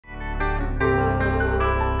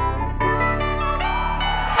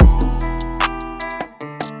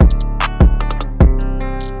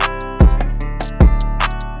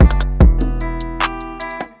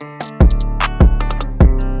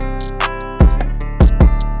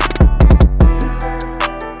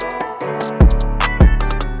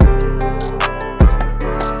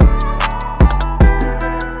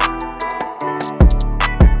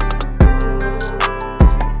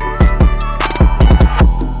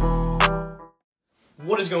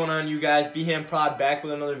What is going on, you guys? Bham Prod back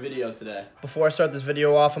with another video today. Before I start this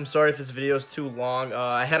video off, I'm sorry if this video is too long.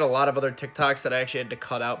 I had a lot of other TikToks that I actually had to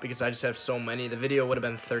cut out because I just have so many. The video would have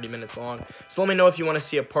been 30 minutes long. So let me know if you want to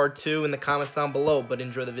see a part 2 in the comments down below, but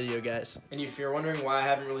enjoy the video, guys. And if you're wondering why I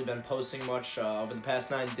haven't really been posting much over the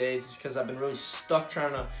past 9 days, it's because I've been really stuck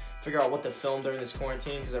trying to figure out what to film during this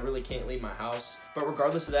quarantine because I really can't leave my house. But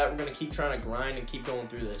regardless of that, we're going to keep trying to grind and keep going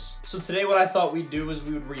through this. So today what I thought we'd do is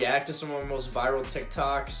we would react to some of our most viral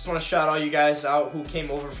TikToks. Just want to shout all you guys out who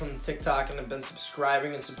came over from TikTok and have been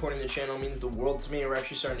subscribing and supporting the channel. It means the world to me. We're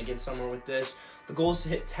actually starting to get somewhere with this. The goal is to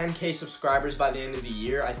hit 10K subscribers by the end of the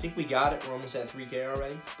year. I think we got it. We're almost at 3K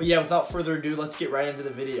already. But yeah, without further ado, let's get right into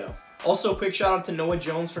the video. Also, quick shout out to Noah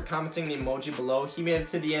Jones for commenting the emoji below. He made it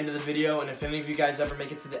to the end of the video, and if any of you guys ever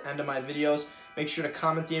make it to the end of my videos, make sure to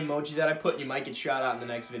comment the emoji that I put, and you might get shout out in the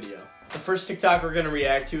next video. The first TikTok we're going to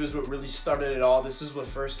react to is what really started it all. This is what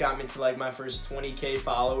first got me to like my first 20K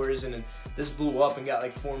followers, and this blew up and got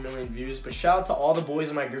like 4 million views. But shout out to all the boys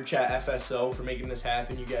in my group chat, FSO, for making this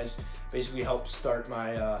happen. You guys basically helped start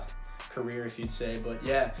my career, if you'd say. But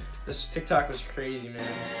yeah, this TikTok was crazy, man.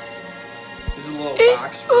 There's a little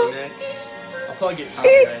box remix. I'll probably get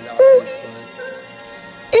copyrighted off this, but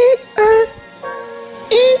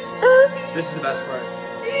this is the best part.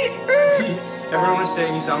 Everyone was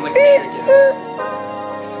saying you sound like a chicken.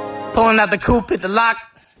 Pulling out the coupe, hit the lock.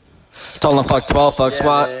 Told him fuck 12, fuck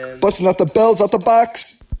SWAT. Busting out the bells out the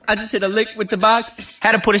box. I just hit a lick with the box.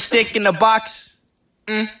 Had to put a stick in the box.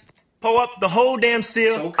 Pull up the whole damn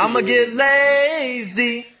seal. So I'ma get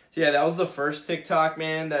lazy. So yeah, that was the first TikTok,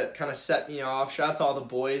 man, that kind of set me off. Shout out to all the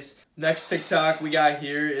boys. Next TikTok we got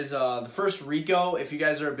here is the first Rico. If you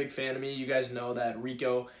guys are a big fan of me, you guys know that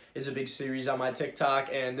Rico is a big series on my TikTok,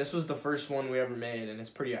 and this was the first one we ever made, and it's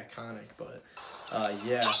pretty iconic, but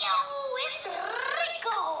yeah. Hey, yo, it's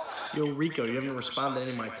Rico. Yo, Rico, you haven't responded to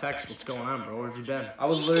any of my texts. What's going on, bro? Where have you been? I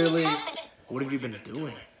was literally, what have you been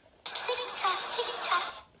doing?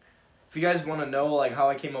 If you guys want to know like how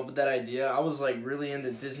I came up with that idea, I was like really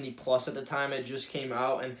into Disney Plus at the time. It just came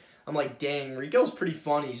out, and I'm like, dang, Rico's pretty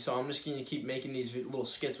funny, so I'm just going to keep making these little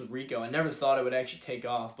skits with Rico. I never thought it would actually take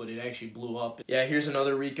off, but it actually blew up. Yeah, here's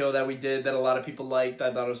another Rico that we did that a lot of people liked.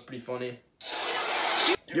 I thought it was pretty funny.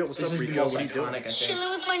 Yo, what's This up, is Rico? the most What are you doing? iconic, I think. Chilling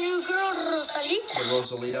with my new girl, Rosalita. The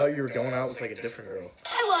Rosalita. I thought you were going out with like a different girl.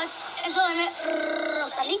 I was, and so I met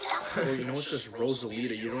Rosalita. Well, you know it's just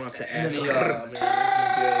Rosalita. You don't have to And add. then man, this is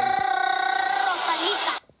good.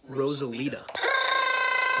 Rosalita. Rosalita.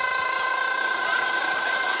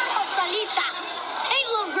 Rosalita. Hey,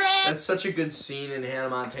 little Grant. That's such a good scene in Hannah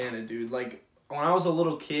Montana, dude. Like, when I was a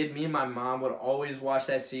little kid, me and my mom would always watch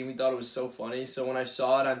that scene. We thought it was so funny. So when I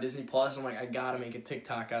saw it on Disney Plus, I'm like, I gotta make a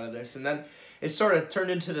TikTok out of this. And then it sort of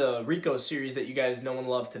turned into the Rico series that you guys know and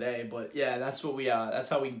love today. But yeah, that's what we that's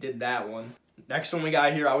how we did that one. Next one we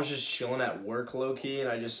got here, I was just chilling at work low-key, and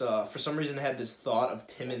I just for some reason had this thought of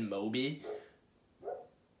Tim and Moby.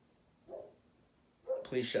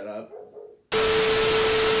 Please shut up.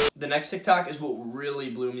 The next TikTok is what really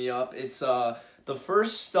blew me up. It's the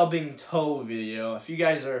first stubbing toe video. If you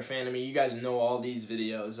guys are a fan of me, you guys know all these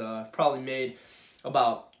videos. I've probably made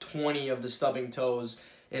about 20 of the stubbing toes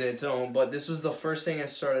in its own, but this was the first thing that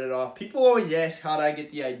started it off. People always ask, how did I get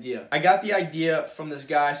the idea? I got the idea from this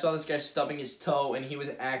guy. I saw this guy stubbing his toe, and he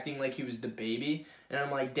was acting like he was the baby. And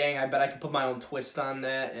I'm like, dang, I bet I could put my own twist on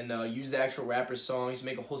that and use the actual rapper songs,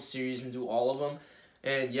 make a whole series and do all of them.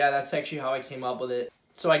 And yeah, that's actually how I came up with it.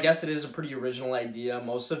 So I guess it is a pretty original idea.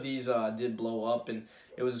 Most of these did blow up, and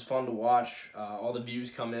it was fun to watch. All the views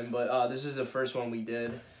come in, but this is the first one we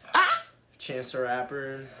did. Chance the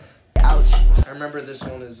Rapper. Ouch. I remember this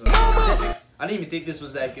one is... I didn't even think this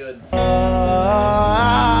was that good. I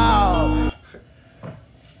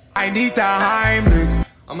need the Heimlich.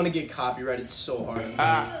 I'm gonna get copyrighted so hard.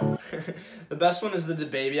 The best one is the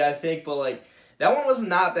baby, I think, but like... That one was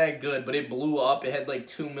not that good, but it blew up. It had like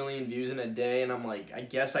 2 million views in a day, and I'm like, I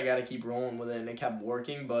guess I gotta keep rolling with it, and it kept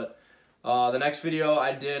working. But the next video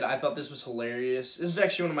I did, I thought this was hilarious. This is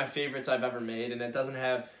actually one of my favorites I've ever made, and it doesn't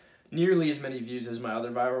have nearly as many views as my other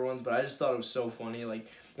viral ones, but I just thought it was so funny. Like,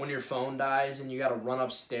 when your phone dies and you gotta run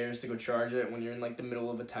upstairs to go charge it when you're in like the middle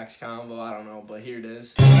of a text convo, I don't know, but here it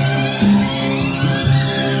is.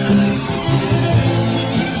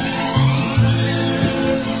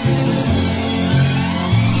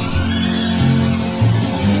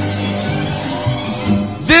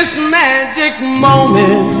 This magic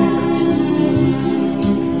moment.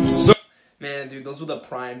 Man, dude, those were the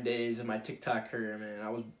prime days of my TikTok career, man.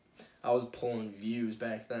 I was pulling views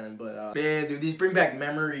back then. But man, dude, these bring back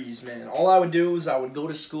memories, man. All I would do is I would go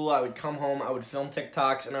to school, I would come home, I would film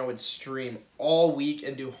TikToks, and I would stream all week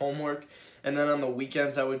and do homework. And then on the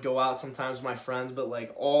weekends, I would go out sometimes with my friends. But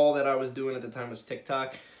like all that I was doing at the time was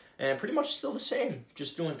TikTok, and pretty much still the same.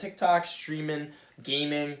 Just doing TikTok, streaming,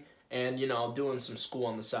 gaming, and, you know, doing some school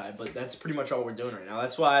on the side. But that's pretty much all we're doing right now.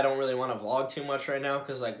 That's why I don't really want to vlog too much right now,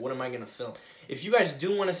 because, like, what am I going to film? If you guys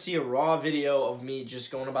do want to see a raw video of me just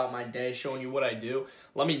going about my day, showing you what I do,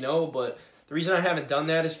 let me know. But the reason I haven't done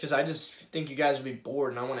that is because I just think you guys would be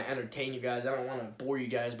bored, and I want to entertain you guys. I don't want to bore you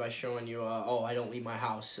guys by showing you, oh, I don't leave my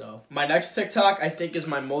house. So my next TikTok, I think, is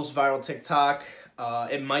my most viral TikTok.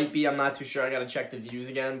 It might be. I'm not too sure. I got to check the views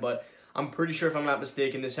again, but I'm pretty sure, if I'm not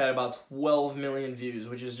mistaken, this had about 12 million views,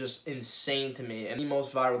 which is just insane to me. And the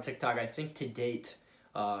most viral TikTok, I think, to date.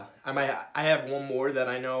 I have one more that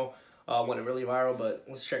I know went really viral, but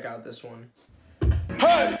let's check out this one.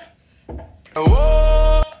 Hey!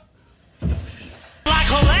 Whoa!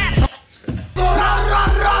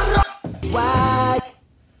 Why?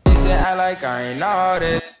 I like I ain't know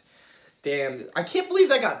this. Damn, I can't believe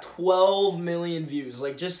that got 12 million views.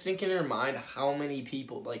 Like, just think in your mind how many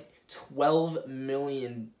people, like, 12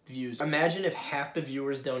 million views. Imagine if half the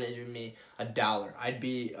viewers donated me $1. I'd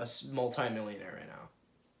be a multi-millionaire right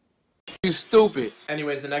now. You stupid.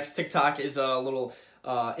 Anyways, the next TikTok is a little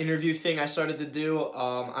interview thing I started to do.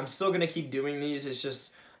 I'm still going to keep doing these. It's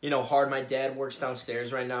just, you know, hard. My dad works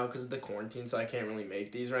downstairs right now because of the quarantine, so I can't really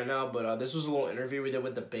make these right now. But this was a little interview we did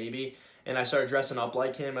with the baby, and I started dressing up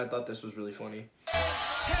like him. I thought this was really funny.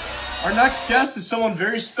 Our next guest is someone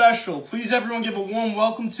very special. Please, everyone, give a warm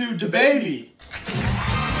welcome to DaBaby.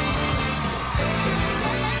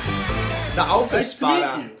 The outfit's Nice to spot meet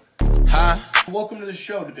on. you. Huh? Welcome to the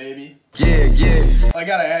show, DaBaby. Yeah. I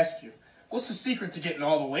gotta ask you, what's the secret to getting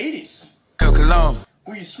all the ladies? Yo, cologne.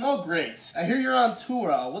 Well, you smell great. I hear you're on tour.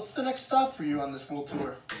 What's the next stop for you on this world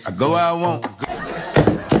tour? I go where I want.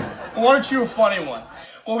 Well, aren't you a funny one?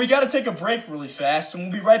 Well, we gotta take a break really fast, and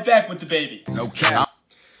we'll be right back with DaBaby. No cap.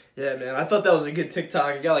 Yeah, man, I thought that was a good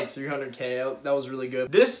TikTok. It got like 300K. That was really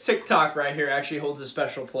good. This TikTok right here actually holds a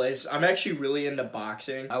special place. I'm actually really into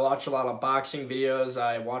boxing. I watch a lot of boxing videos.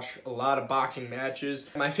 I watch a lot of boxing matches.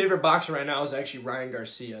 My favorite boxer right now is actually Ryan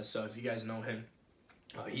Garcia, so if you guys know him,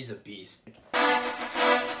 oh, he's a beast.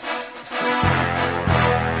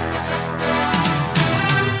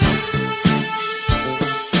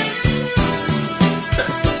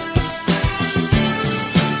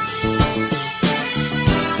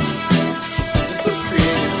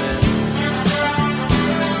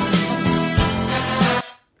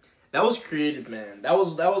 That was creative, man. That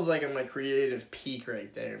was like in my creative peak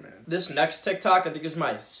right there, man. This next TikTok, I think, is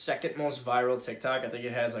my second most viral TikTok. I think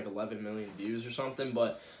it has like 11 million views or something,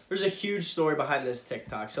 but there's a huge story behind this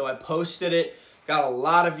TikTok. So I posted it, got a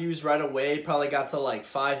lot of views right away, probably got to like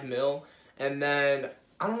 5 mil, and then,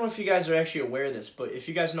 I don't know if you guys are actually aware of this, but if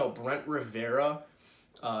you guys know Brent Rivera,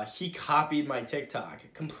 he copied my TikTok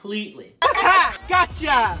completely.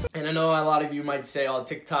 Gotcha! And I know a lot of you might say, oh,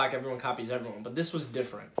 TikTok, everyone copies everyone, but this was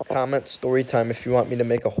different. Comment story time if you want me to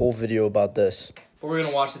make a whole video about this. But we're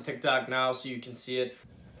gonna watch the TikTok now so you can see it.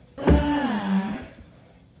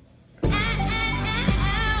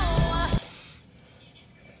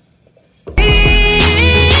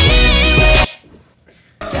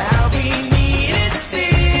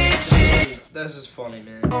 This is funny,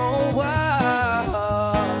 man. Oh, wow.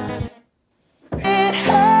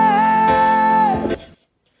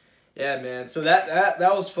 Yeah, man. So that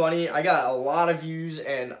was funny. I got a lot of views,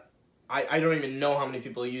 and I don't even know how many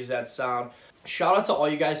people use that sound. Shout out to all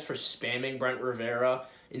you guys for spamming Brent Rivera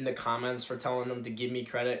in the comments, for telling him to give me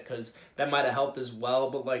credit, because that might have helped as well.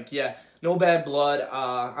 But, like, yeah, no bad blood.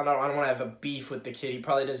 I don't want to have a beef with the kid. He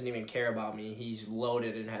probably doesn't even care about me. He's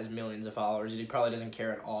loaded and has millions of followers. He probably doesn't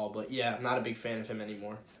care at all. But, yeah, I'm not a big fan of him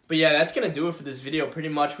anymore. But, yeah, that's going to do it for this video. Pretty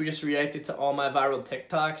much, we just reacted to all my viral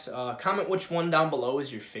TikToks. Comment which one down below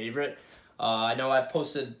is your favorite. I know I've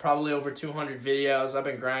posted probably over 200 videos. I've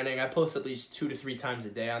been grinding. I post at least 2 to 3 times a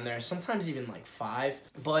day on there, sometimes even like 5.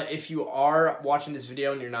 But if you are watching this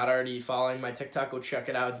video and you're not already following my TikTok, go check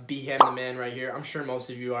it out. It's Bham the man right here. I'm sure most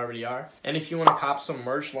of you already are. And if you want to cop some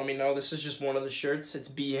merch, let me know. This is just one of the shirts. It's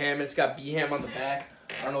Bham, and it's got Bham on the back.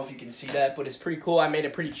 I don't know if you can see that, but it's pretty cool. I made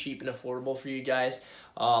it pretty cheap and affordable for you guys.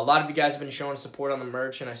 A lot of you guys have been showing support on the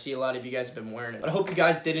merch, and I see a lot of you guys have been wearing it. But I hope you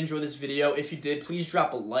guys did enjoy this video. If you did, please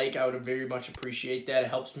drop a like. I would very much appreciate that. It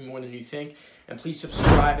helps me more than you think. And please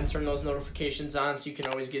subscribe and turn those notifications on so you can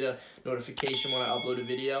always get a notification when I upload a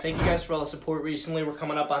video. Thank you guys for all the support recently. We're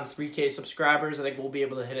coming up on 3K subscribers. I think we'll be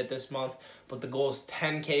able to hit it this month, but the goal is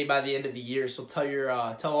 10K by the end of the year. So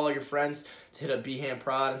tell all your friends to hit up Bham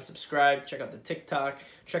Prod and subscribe. Check out the TikTok.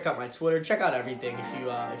 Check out my Twitter. Check out everything if you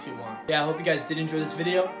want. Yeah, I hope you guys did enjoy this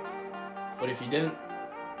video. But if you didn't,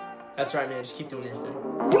 that's right, man. Just keep doing your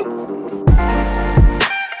thing.